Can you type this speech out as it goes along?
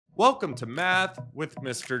Welcome to Math with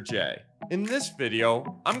Mr. J. In this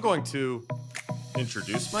video, I'm going to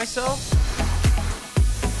introduce myself.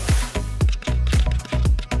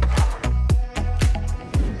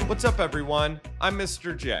 What's up everyone? I'm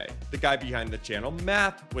Mr. J, the guy behind the channel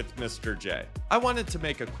Math with Mr. J. I wanted to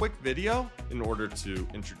make a quick video in order to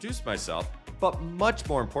introduce myself, but much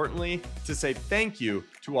more importantly, to say thank you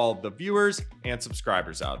to all of the viewers and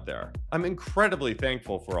subscribers out there. I'm incredibly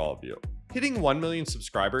thankful for all of you. Hitting 1 million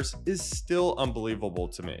subscribers is still unbelievable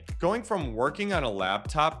to me. Going from working on a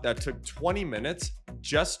laptop that took 20 minutes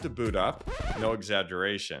just to boot up, no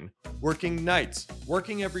exaggeration, working nights,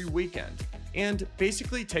 working every weekend, and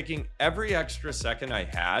basically taking every extra second I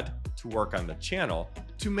had to work on the channel,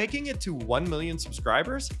 to making it to 1 million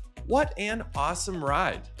subscribers. What an awesome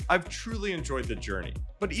ride. I've truly enjoyed the journey,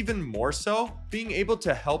 but even more so, being able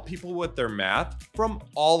to help people with their math from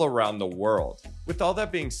all around the world. With all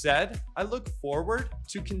that being said, I look forward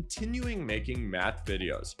to continuing making math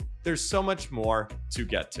videos. There's so much more to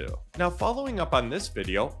get to. Now, following up on this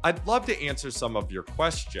video, I'd love to answer some of your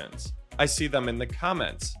questions. I see them in the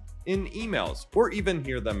comments, in emails, or even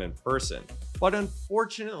hear them in person. But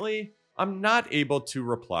unfortunately, I'm not able to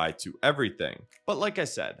reply to everything. But like I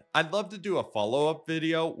said, I'd love to do a follow-up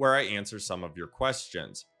video where I answer some of your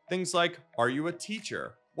questions. Things like, are you a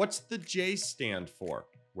teacher? What's the J stand for?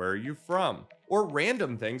 Where are you from? Or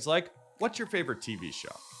random things like, what's your favorite TV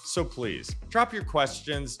show? So please, drop your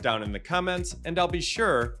questions down in the comments and I'll be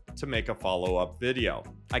sure to make a follow-up video.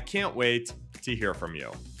 I can't wait to hear from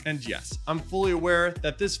you. And yes, I'm fully aware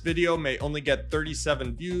that this video may only get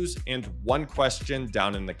 37 views and one question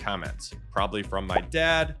down in the comments, probably from my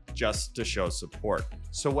dad, just to show support.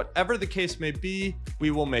 So whatever the case may be, we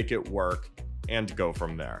will make it work and go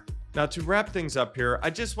from there. Now to wrap things up here, I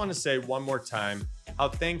just want to say one more time how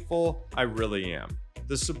thankful I really am.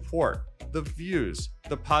 The support, the views,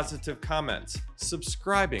 the positive comments,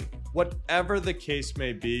 subscribing, whatever the case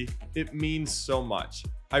may be, it means so much.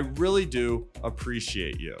 I really do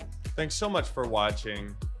appreciate you. Thanks so much for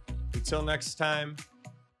watching. Until next time,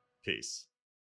 peace.